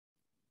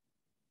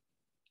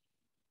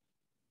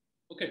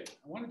Okay,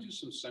 I want to do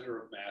some center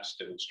of mass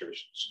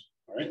demonstrations.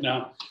 All right,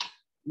 now,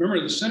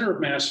 remember the center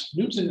of mass,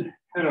 Newton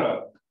had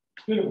a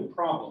bit of a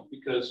problem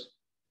because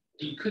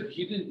he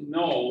didn't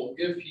know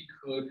if he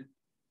could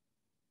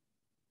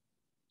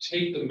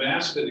take the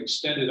mass of an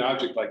extended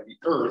object like the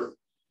Earth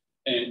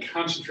and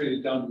concentrate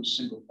it down to a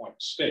single point in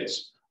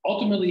space.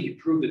 Ultimately, he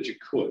proved that you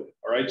could,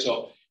 all right?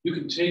 So you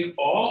can take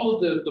all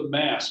of the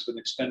mass of an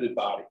extended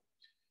body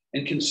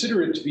and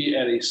consider it to be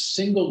at a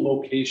single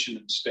location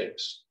in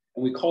space.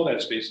 And we call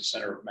that space the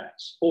center of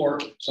mass, or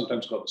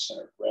sometimes called the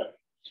center of gravity.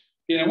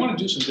 And I want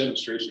to do some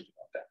demonstrations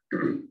about that,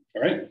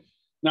 all right?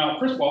 Now,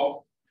 first of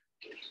all,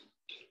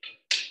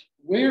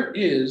 where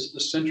is the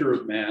center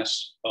of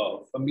mass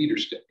of a meter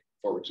stick,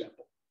 for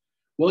example?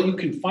 Well, you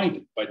can find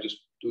it by just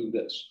doing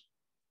this.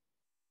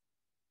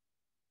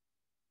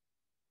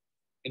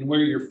 And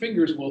where your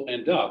fingers will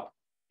end up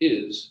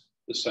is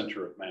the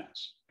center of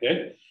mass,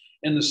 okay?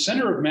 And the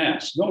center of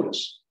mass,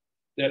 notice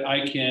that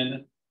I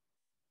can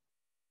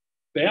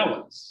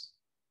balance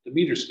the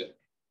meter stick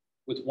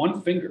with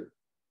one finger,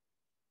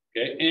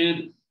 okay?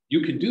 And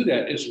you can do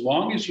that as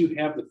long as you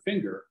have the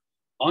finger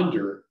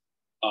under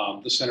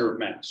the center of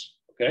mass,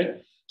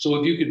 okay? So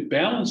if you could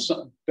balance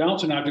an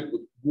object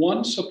with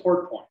one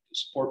support point, the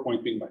support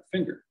point being my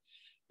finger,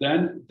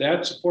 then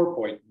that support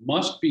point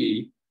must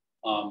be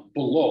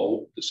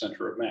below the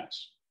center of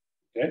mass,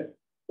 okay?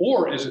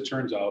 Or as it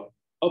turns out,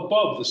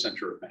 above the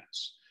center of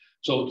mass.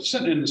 So the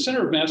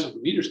center of mass of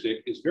the meter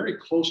stick is very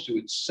close to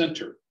its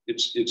center,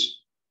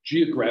 its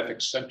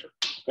geographic center,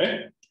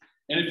 okay?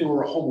 And if it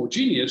were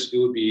homogeneous, it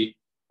would be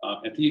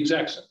at the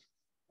exact center,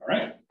 all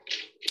right?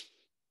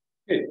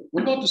 Okay,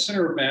 what about the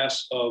center of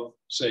mass of,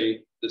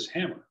 say, this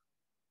hammer?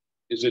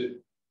 Is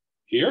it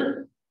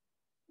here?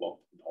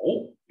 Well,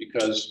 no,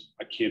 because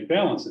I can't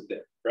balance it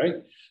there,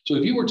 right? So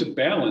if you were to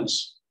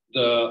balance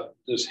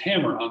this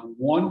hammer on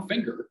one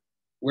finger,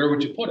 where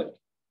would you put it?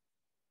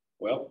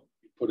 Well,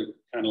 you put it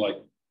kind of like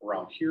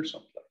around here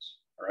someplace,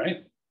 all right?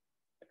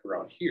 Like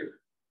around here.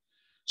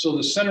 So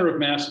the center of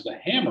mass of the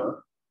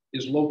hammer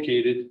is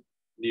located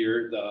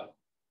near the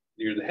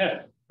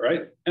head,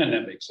 right? And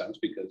that makes sense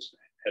because the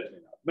head's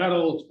made out of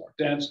metal, it's more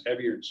dense,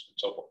 heavier, and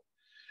so forth.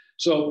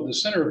 So the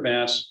center of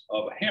mass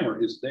of a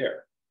hammer is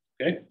there,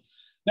 okay?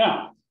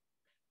 Now,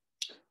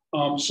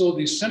 so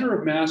the center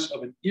of mass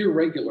of an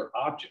irregular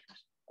object,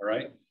 all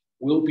right,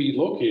 will be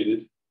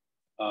located,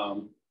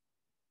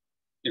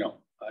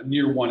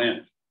 near one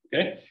end,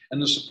 okay?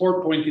 And the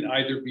support point can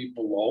either be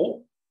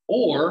below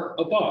or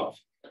above.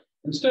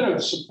 Instead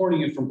of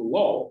supporting it from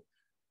below,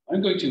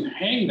 I'm going to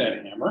hang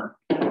that hammer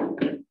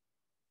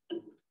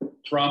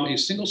from a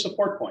single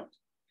support point,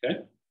 okay?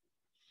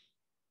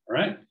 All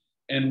right?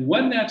 And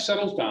when that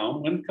settles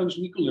down, when it comes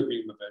to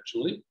equilibrium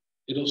eventually,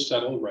 it'll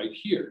settle right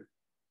here,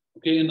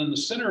 okay? And then the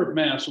center of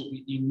mass will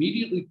be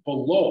immediately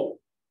below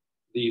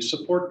the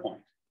support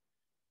point,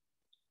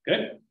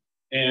 okay?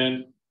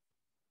 And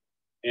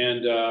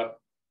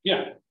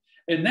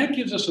that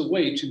gives us a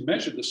way to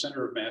measure the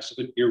center of mass of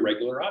an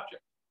irregular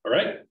object, all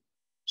right?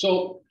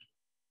 So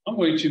I'm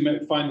going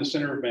to find the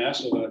center of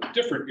mass of a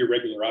different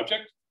irregular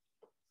object,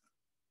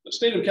 the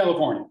state of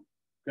California,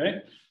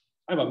 okay?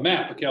 I have a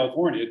map of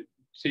California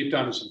taped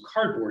onto some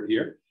cardboard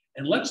here,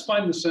 and let's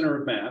find the center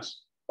of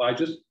mass by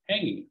just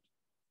hanging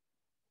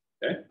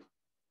it, okay?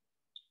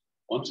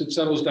 Once it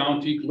settles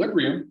down to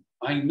equilibrium,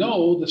 I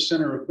know the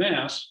center of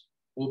mass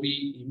will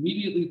be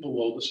immediately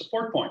below the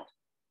support point,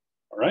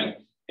 all right?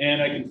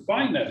 And I can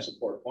find that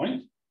support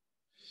point.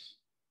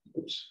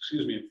 Oops,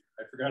 excuse me,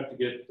 I forgot to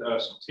get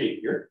some tape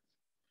here.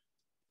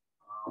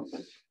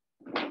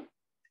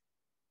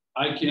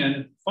 I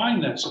can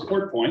find that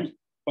support point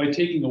by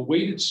taking a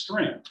weighted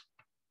string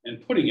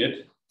and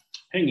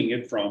hanging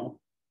it from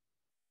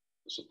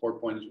the support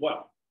point as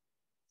well,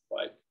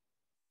 like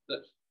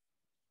this.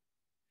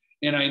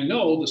 And I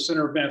know the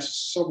center of mass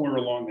is somewhere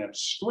along that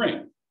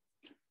string,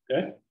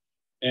 okay?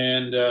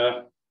 And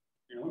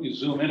let me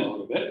zoom in a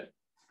little bit.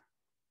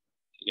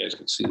 You guys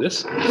can see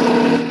this.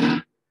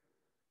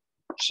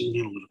 Zoom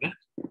in a little bit.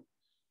 All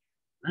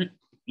right,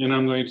 and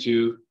I'm going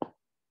to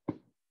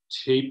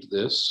tape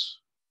this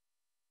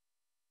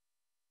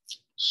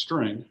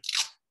string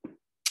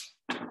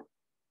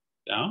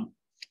down.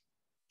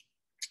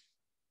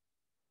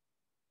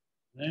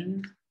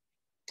 There.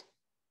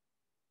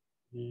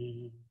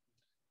 And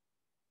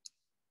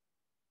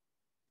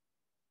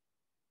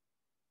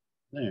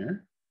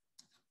there.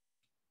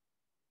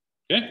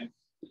 Okay.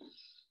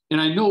 And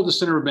I know the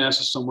center of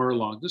mass is somewhere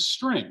along this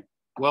string.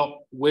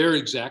 Well, where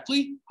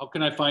exactly? How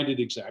can I find it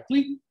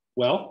exactly?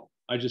 Well,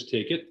 I just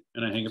take it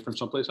and I hang it from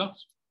someplace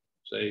else.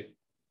 Say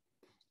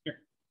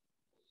here.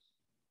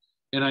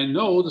 And I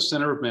know the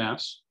center of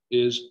mass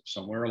is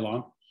somewhere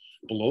along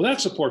below that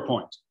support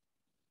point.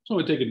 So I'm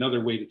going to take another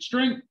weighted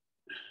string.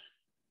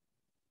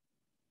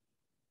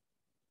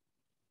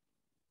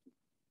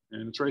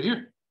 And it's right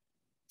here.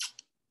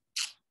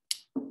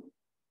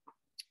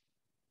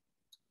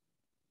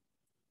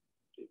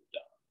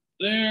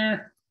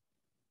 There,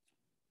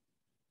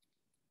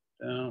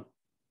 down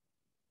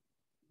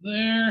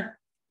there,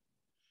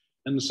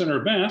 And the center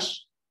of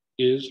mass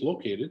is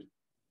located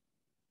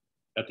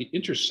at the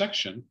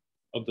intersection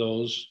of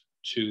those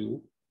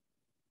two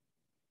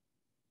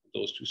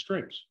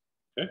strings,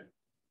 okay?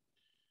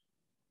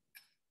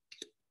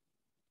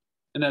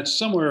 And that's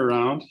somewhere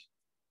around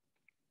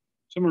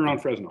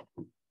Fresno,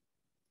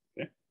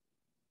 okay?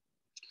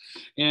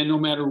 And no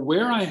matter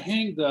where I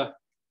hang the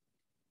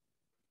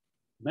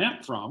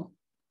map from,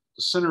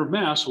 the center of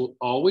mass will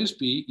always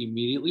be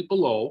immediately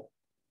below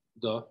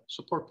the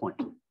support point,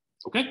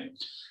 okay?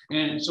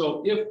 And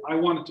so if I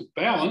wanted to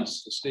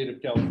balance the state of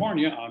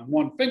California on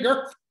one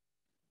finger,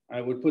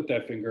 I would put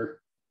that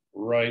finger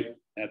right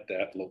at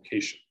that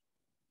location,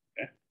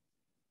 okay?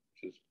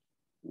 Which is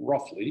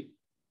roughly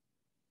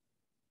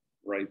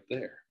right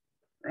there,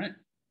 right?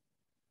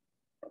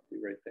 Roughly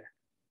right there.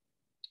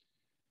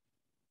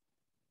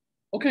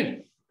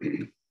 Okay.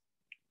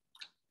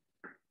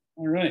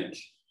 All right.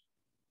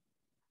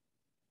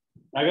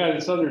 I got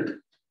this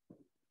other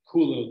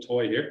cool little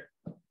toy here.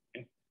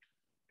 Okay.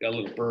 Got a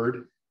little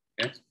bird.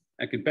 Okay.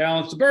 I can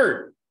balance the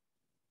bird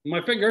with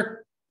my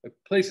finger by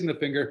placing the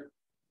finger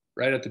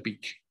right at the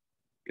beak.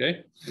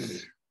 Okay.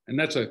 And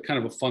that's a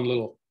kind of a fun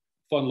little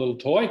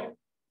toy. All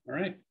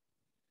right.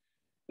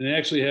 And it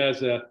actually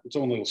has its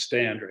own little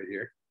stand right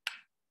here.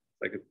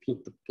 I could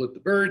put the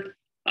bird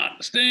on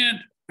the stand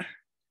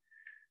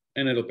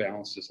and it'll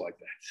balance just like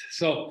that.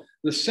 So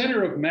the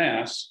center of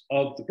mass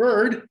of the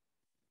bird,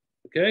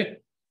 okay,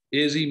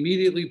 is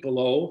immediately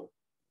below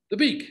the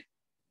beak.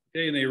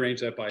 Okay, and they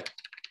arrange that by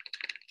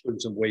putting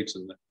some weights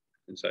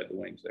inside the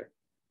wings there.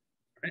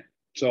 All right.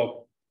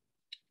 So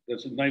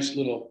that's a nice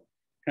little,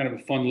 kind of a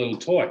fun little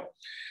toy.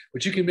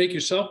 But you can make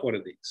yourself one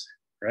of these,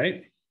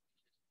 right?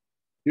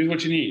 Here's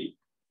what you need.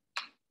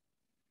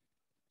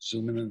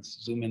 Zoom in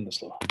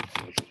this little.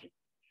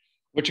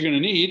 What you're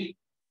going to need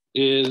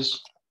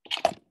is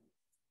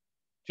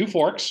 2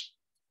 forks,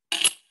 a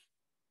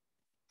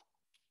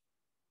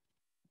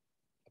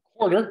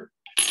quarter,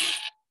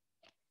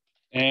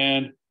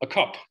 and a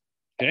cup,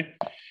 okay?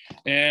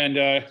 And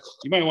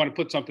you might want to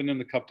put something in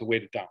the cup to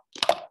weight it down.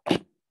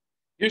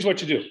 Here's what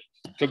you do.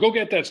 So go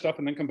get that stuff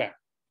and then come back.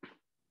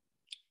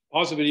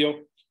 Pause the video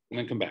and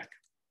then come back.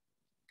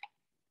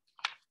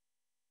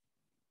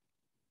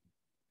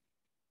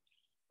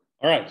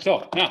 All right,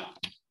 so now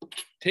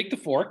take the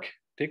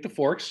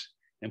forks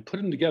and put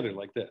them together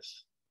like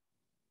this.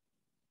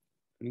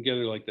 Put them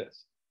together like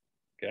this,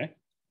 okay?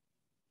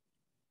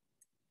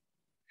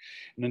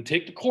 And then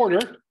take the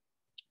quarter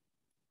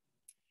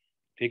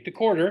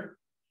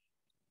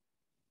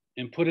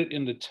and put it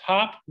in the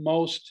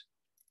topmost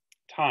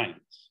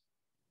tines.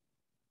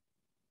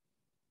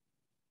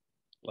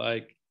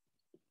 Like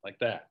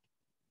that.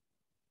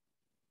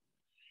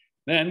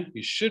 Then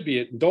you should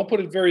be, don't put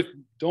it through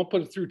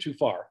too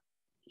far,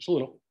 just a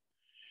little.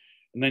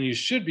 And then you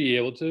should be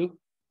able to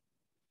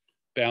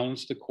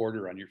balance the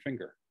quarter on your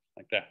finger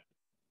like that.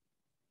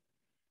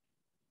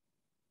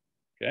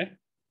 Okay.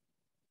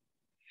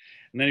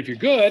 And then if you're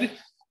good,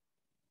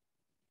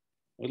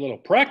 with a little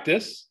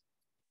practice,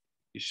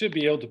 you should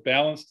be able to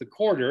balance the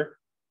quarter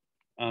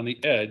on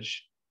the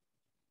edge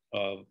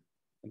of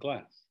the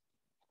glass.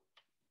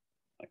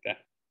 Like that.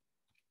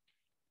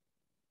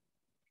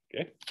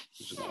 Okay,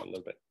 zoom out a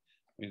little bit.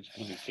 Let me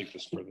take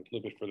this a little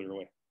bit further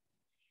away.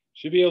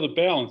 Should be able to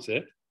balance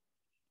it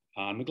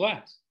on the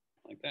glass,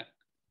 like that.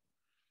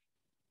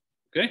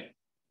 Okay?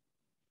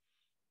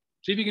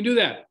 See if you can do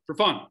that for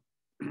fun.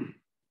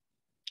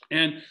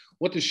 And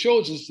what this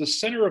shows is the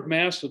center of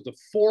mass of the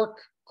fork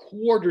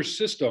quarter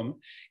system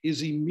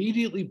is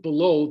immediately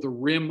below the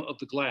rim of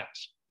the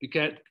glass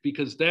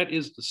because that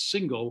is the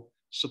single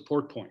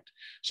support point.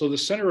 So the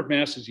center of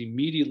mass is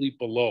immediately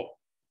below.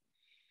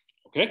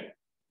 Okay?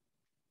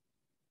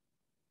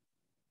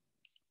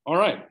 All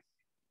right.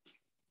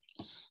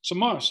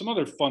 Some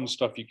other fun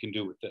stuff you can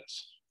do with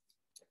this.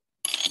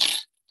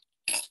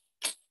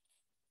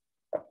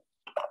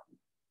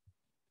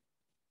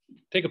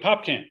 Take a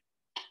pop can.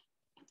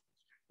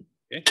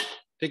 Okay,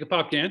 take a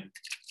pop can,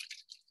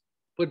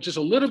 put just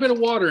a little bit of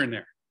water in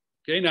there.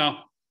 Okay,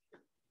 now,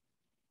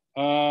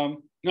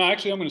 no,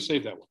 actually, I'm going to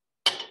save that one.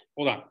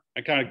 Hold on,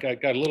 I kind of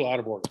got a little out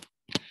of order.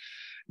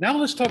 Now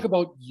let's talk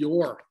about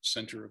your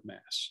center of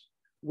mass.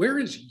 Where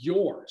is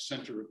your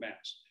center of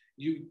mass?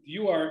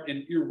 You are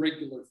an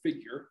irregular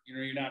figure. You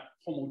know, you're not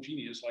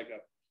homogeneous like a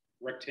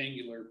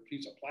rectangular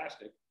piece of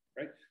plastic,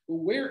 right? But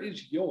where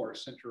is your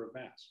center of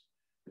mass?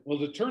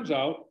 Well, it turns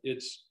out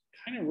it's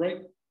kind of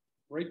right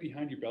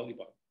behind your belly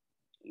button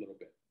a little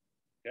bit,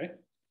 okay?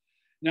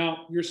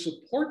 Now, your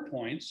support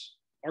points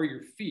are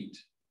your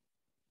feet,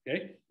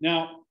 okay?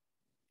 Now,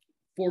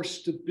 for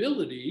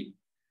stability,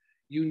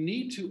 you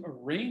need to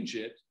arrange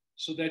it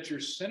so that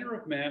your center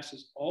of mass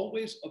is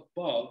always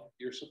above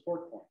your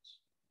support points,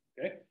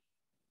 okay?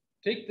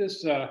 Take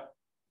this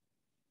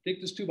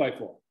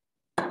 2x4.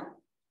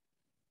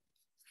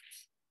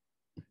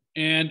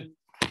 And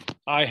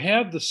I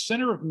have the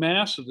center of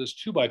mass of this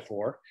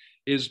 2x4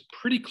 is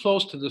pretty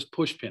close to this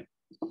push pin,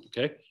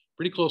 okay?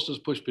 Pretty close to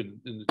this push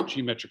pin in the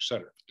geometric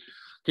center.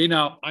 Okay,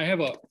 now I have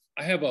a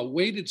I have a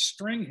weighted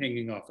string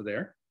hanging off of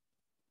there.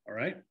 All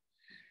right.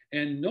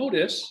 And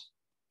notice,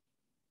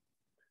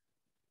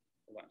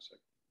 hold on a second.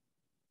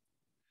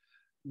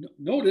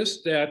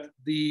 Notice that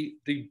the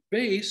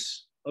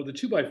base of the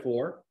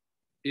 2x4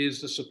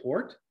 is the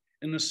support,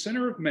 and the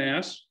center of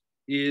mass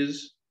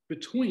is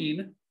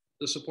between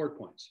the support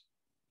points.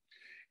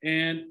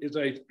 And as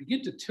I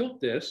begin to tilt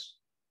this,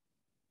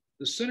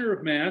 the center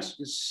of mass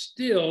is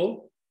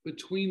still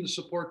between the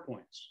support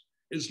points.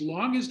 As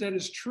long as that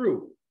is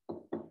true,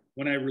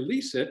 when I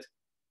release it,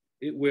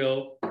 it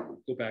will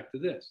go back to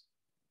this.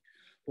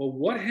 Well,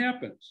 what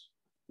happens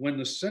when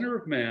the center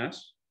of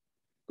mass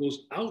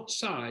goes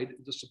outside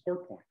the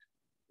support point?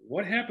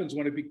 What happens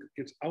when it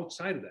gets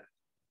outside of that?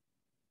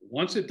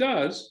 Once it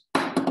does,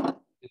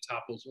 it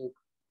topples over.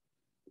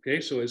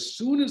 Okay, so as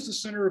soon as the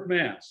center of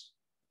mass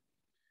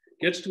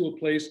gets to a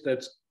place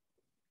that's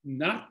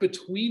not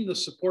between the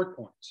support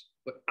points,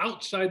 but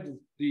outside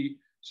the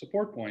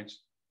support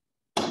points,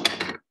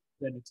 then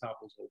it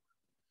topples over.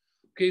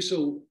 Okay,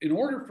 so in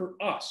order for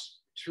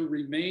us to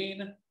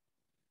remain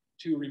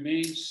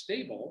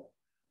stable,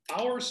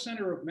 our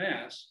center of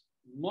mass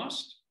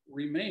must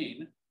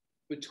remain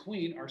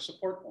between our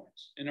support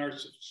points. And our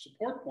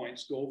support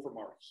points go from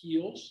our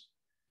heels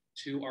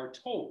to our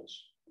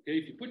toes. Okay,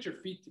 if you put your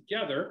feet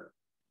together,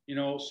 you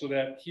know, so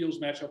that heels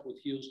match up with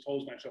heels,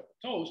 toes match up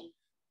with toes,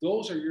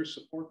 those are your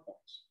support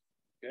points.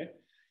 Okay,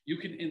 you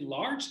can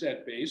enlarge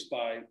that base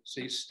by,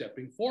 say,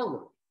 stepping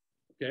forward.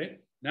 Okay,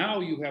 now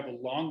you have a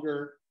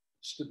longer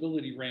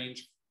stability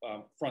range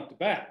front to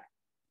back,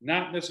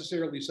 not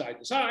necessarily side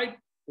to side,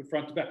 but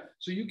front to back.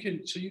 So you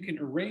can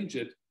arrange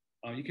it.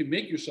 You can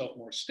make yourself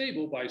more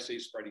stable by, say,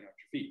 spreading out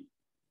your feet.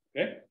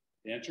 Okay,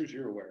 the answer is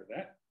you're aware of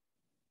that.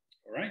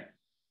 All right.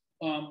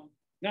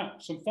 Now,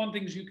 some fun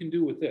things you can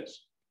do with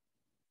this.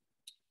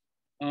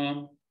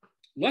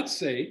 Let's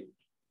say,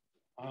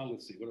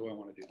 let's see, what do I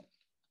want to do?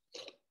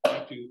 I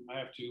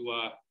have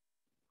to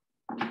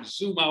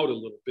zoom out a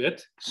little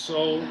bit.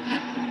 So,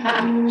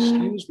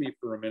 excuse me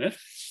for a minute.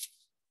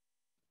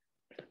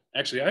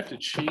 Actually, I have to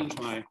change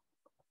my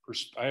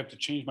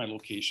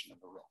location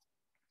of the room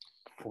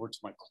over to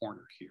my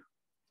corner here.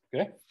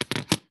 Okay,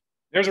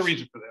 there's a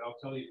reason for that. I'll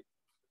tell you.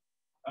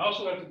 I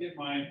also have to get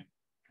my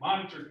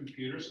monitor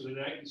computer so that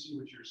I can see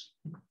what you're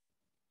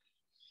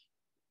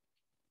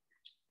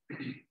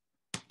seeing.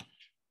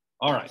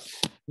 All right.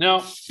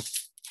 Now,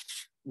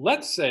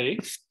 let's say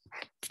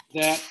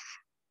that,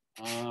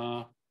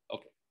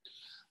 okay.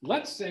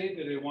 Let's say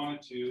that I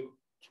wanted to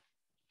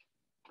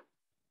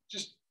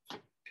just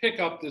pick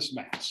up this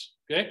mass,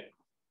 okay?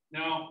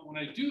 Now, when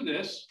I do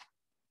this,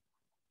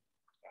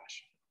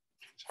 gosh,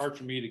 it's hard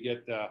for me to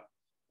get the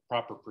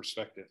proper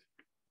perspective.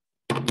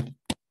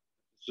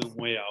 Zoom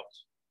way out.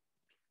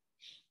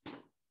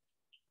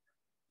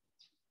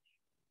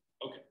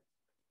 Okay.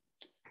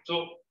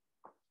 So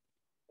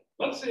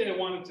let's say I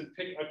wanted to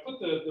pick, I put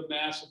the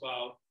mass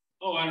about,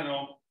 oh, I don't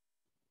know,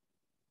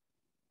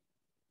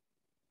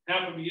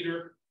 half a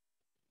meter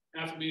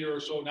or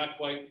so, not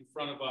quite in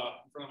front of my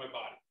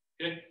body.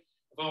 Okay.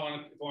 If I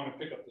want to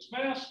pick up this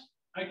mass,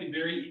 I can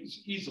very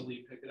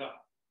easily pick it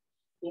up.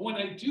 Well, when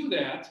I do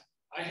that,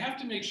 I have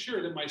to make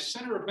sure that my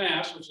center of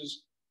mass, which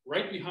is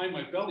right behind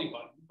my belly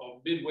button,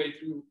 about midway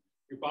through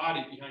your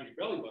body behind your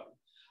belly button,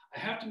 I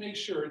have to make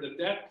sure that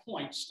that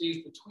point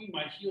stays between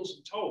my heels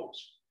and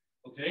toes.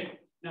 Okay.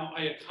 Now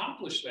I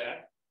accomplish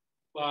that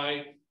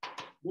by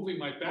moving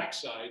my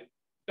backside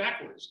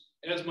backwards.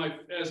 As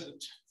the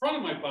front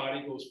of my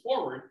body goes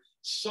forward,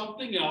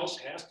 something else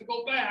has to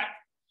go back,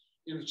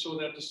 so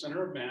that the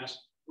center of mass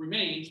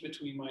remains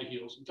between my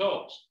heels and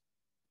toes.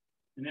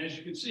 And as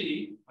you can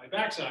see, my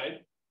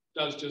backside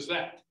does just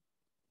that.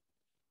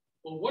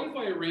 Well, what if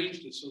I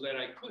arranged it so that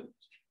I couldn't?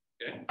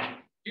 Okay,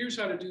 here's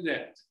how to do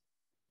that.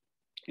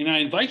 And I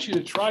invite you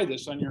to try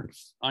this on your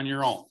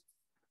own.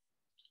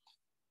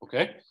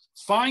 Okay,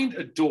 find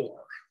a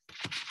door.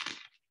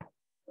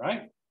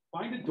 Right?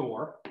 Find a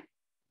door.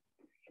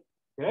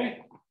 Okay,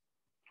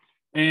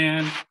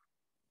 and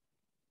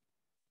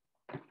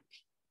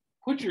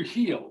put your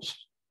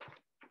heels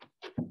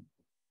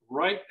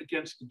right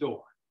against the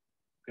door.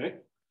 Okay,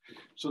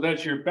 so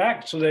that your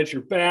back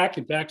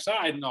and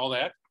backside and all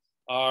that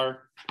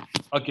are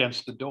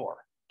against the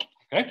door.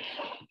 Okay.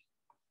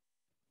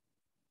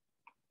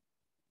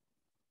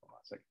 Hold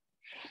on a second.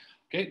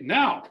 Okay,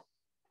 now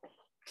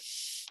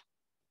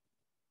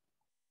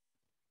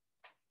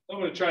I'm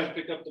going to try to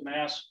pick up the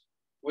mass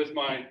with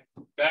my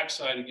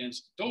backside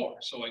against the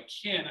door, so I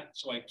can't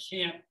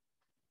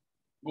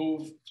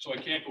move, so I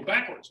can't go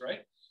backwards,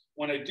 right?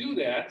 When I do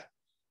that,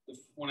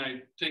 when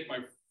I take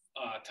my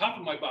top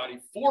of my body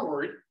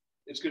forward,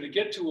 it's going to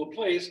get to a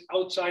place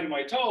outside of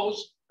my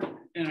toes,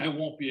 and I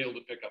won't be able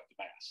to pick up the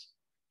mass.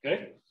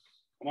 Okay,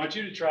 I want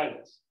you to try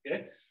this.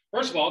 Okay,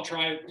 first of all,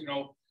 try it,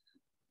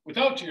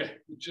 without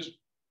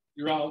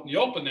you're out in the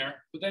open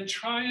there, but then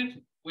try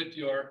it with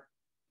your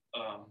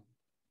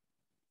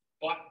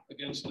butt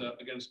against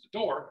the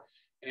door,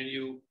 and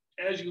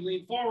as you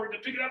lean forward to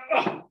pick it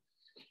up,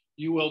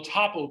 you will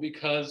topple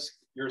because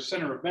your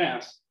center of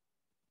mass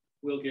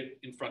will get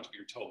in front of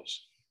your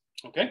toes.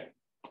 Okay?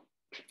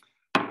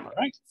 All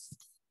right.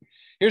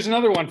 Here's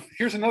another one.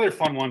 Here's another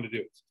fun one to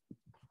do.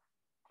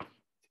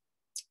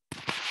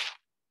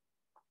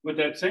 With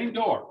that same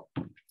door,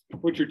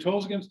 put your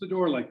toes against the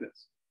door like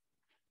this.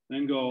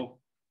 Then go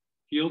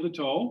heel to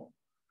toe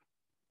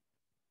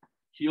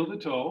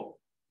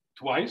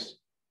twice,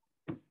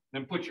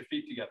 then put your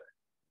feet together.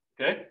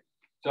 Okay?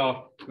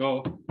 So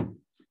go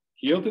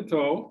heel to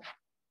toe,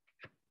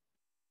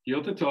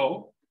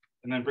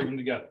 and then bring them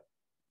together.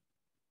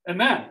 And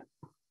then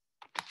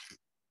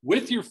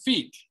with your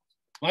feet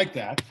like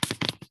that,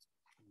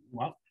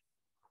 well,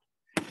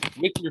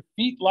 with your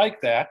feet like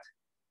that,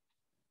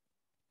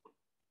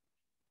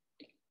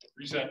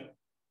 reset,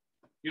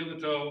 heel to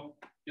toe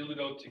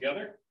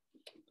together.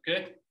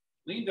 Okay?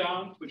 Lean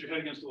down, put your head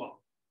against the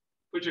wall.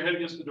 Put your head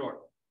against the door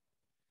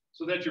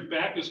so that your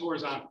back is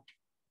horizontal.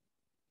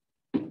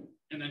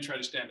 And then try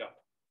to stand up.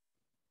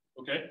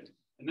 Okay?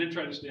 And then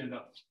try to stand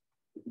up.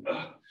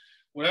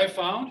 What I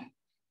found,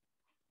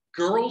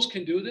 girls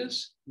can do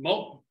this.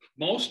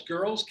 Most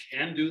girls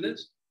can do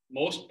this.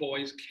 Most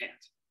boys can't.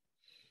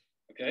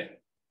 Okay? I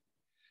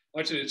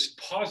want you to just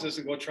pause this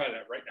and go try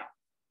that right now.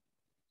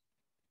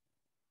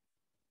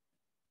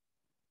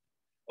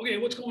 Okay,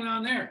 what's going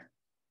on there?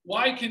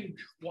 Why can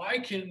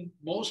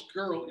most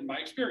girls, in my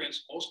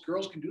experience, most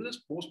girls can do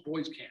this, most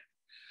boys can't?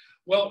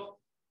 Well,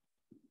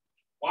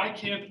 why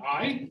can't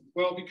I?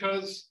 Well,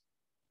 because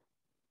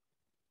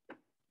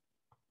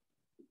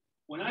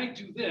when I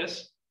do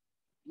this,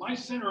 my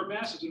center of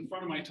mass is in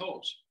front of my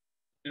toes,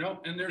 you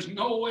know, and there's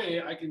no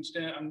way I can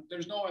stand,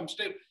 I'm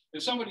stable.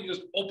 If somebody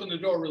just opened the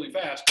door really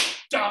fast,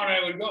 down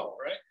I would go,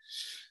 right?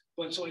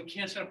 But so I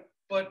can't stand up,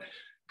 but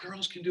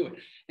girls can do it.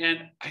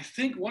 And I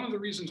think one of the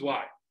reasons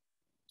why,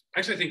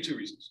 actually I think two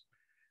reasons.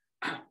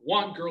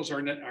 One, girls are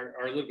a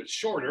little bit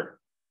shorter,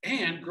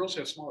 and girls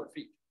have smaller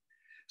feet.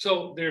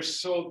 So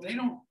there's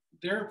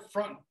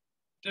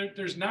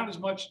not as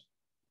much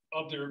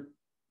of their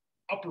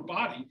upper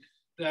body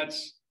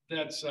that's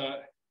in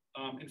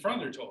front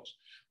of their toes.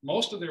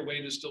 Most of their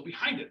weight is still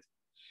behind it.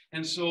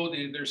 And so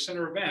their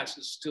center of mass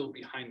is still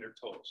behind their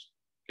toes,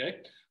 okay?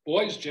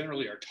 Boys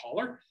generally are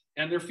taller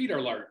and their feet are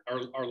longer,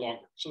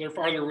 so they're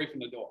farther away from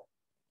the door,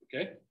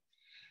 okay?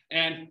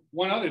 And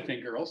one other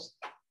thing, girls,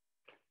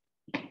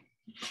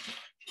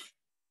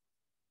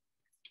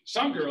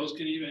 some girls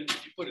can even,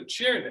 if you put a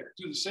chair there,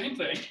 do the same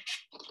thing,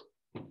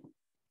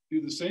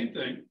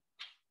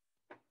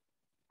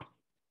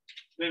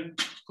 then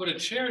put a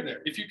chair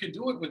there. If you can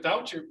do it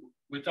without your,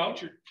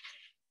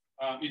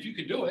 if you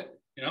can do it,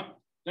 you know,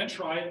 then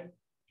try it,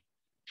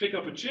 pick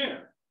up a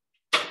chair,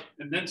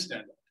 and then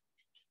stand up.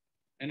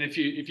 And if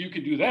you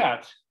can do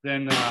that,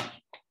 then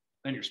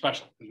you're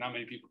special, because not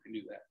many people can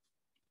do that.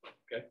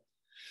 Okay,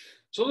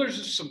 so there's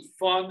just some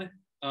fun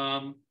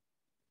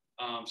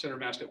center of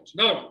mass demos.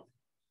 Another one: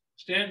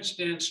 stand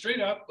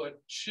straight up,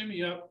 but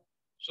shimmy up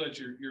so that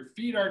your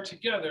feet are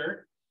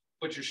together,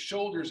 but your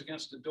shoulders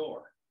against the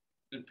door.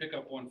 Then pick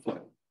up one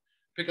foot.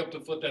 Pick up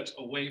the foot that's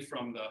away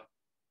from the.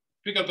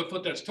 Pick up the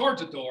foot that's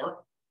towards the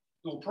door.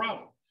 No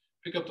problem.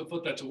 Pick up the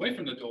foot that's away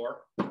from the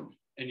door,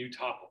 and you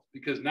topple,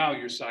 because now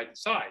your side to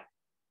side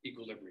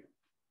equilibrium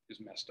is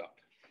messed up.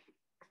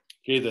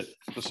 Okay,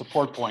 the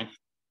support point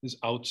is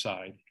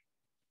outside,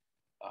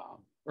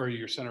 or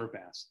your center of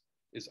mass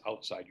is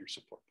outside your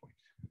support point.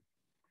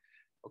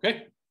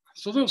 Okay,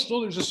 so there's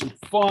just some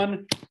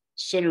fun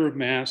center of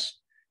mass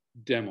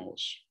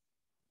demos.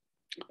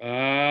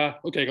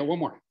 Okay, I got one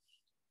more.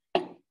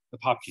 The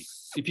Popkin.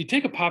 If you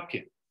take a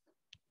Popkin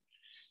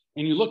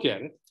and you look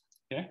at it,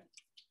 okay,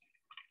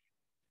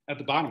 at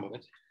the bottom of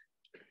it,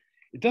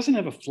 it doesn't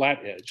have a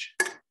flat edge,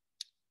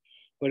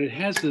 but it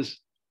has this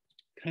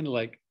kind of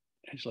like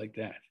edge like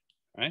that,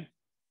 right?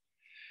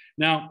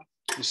 Now,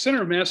 the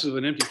center of mass of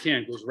an empty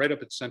can goes right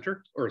up its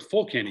center, or a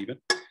full can even.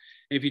 And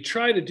if you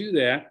try to do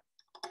that,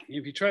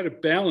 if you try to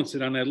balance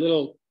it on that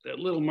little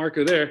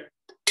marker there,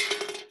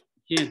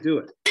 you can't do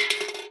it.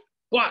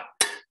 But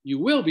you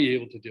will be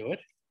able to do it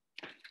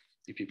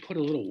if you put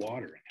a little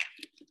water in it.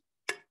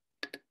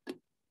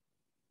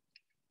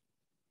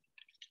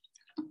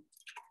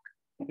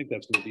 I think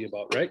that's going to be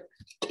about right.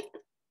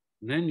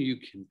 And then you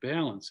can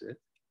balance it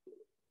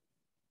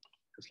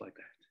just like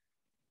that.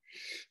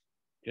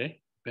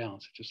 Okay,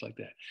 balance it just like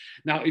that.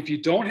 Now, if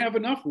you don't have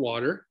enough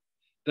water,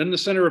 then the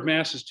center of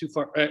mass is too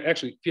far.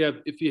 Actually,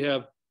 if you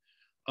have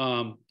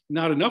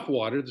not enough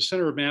water, the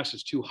center of mass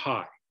is too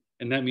high,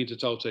 and that means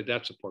it's outside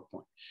that support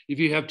point. If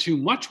you have too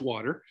much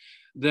water,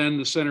 then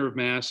the center of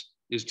mass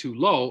is too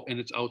low, and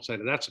it's outside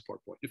of that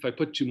support point. If I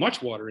put too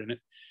much water in it,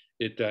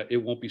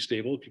 it won't be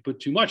stable. If you put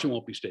too much, it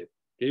won't be stable.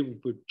 Okay, if we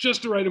put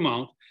just the right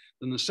amount,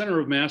 then the center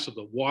of mass of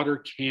the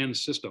water can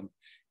system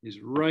is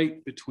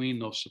right between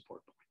those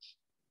support points.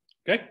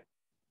 Okay?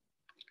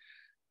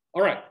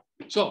 All right,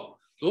 so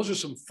those are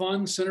some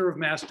fun center of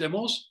mass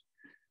demos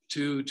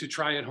to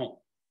try at home.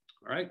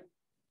 All right,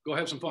 go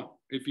have some fun.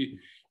 If you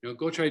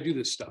go try to do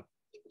this stuff,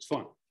 it's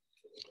fun.